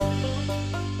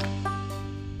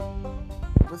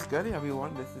good,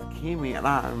 everyone? This is Kimi, and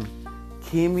I'm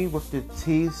Kimi with the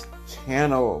Tease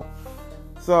channel.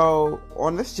 So,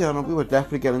 on this channel, we will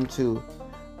definitely get into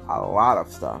a lot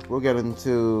of stuff. We'll get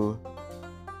into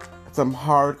some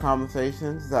hard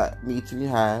conversations that need to be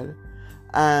had,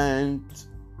 and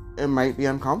it might be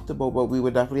uncomfortable, but we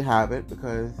would definitely have it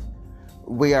because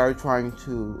we are trying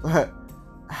to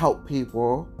help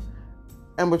people,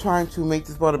 and we're trying to make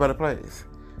this world a better place.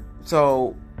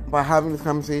 So, by having this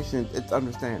conversation, it's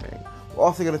understanding. We're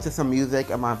also getting into some music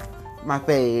and my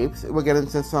faves. We're getting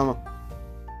into some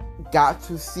got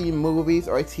to see movies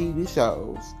or TV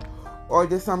shows, or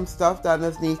just some stuff that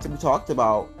just needs to be talked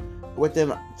about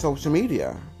within social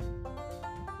media.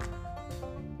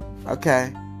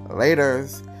 Okay,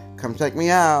 laters. Come check me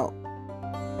out.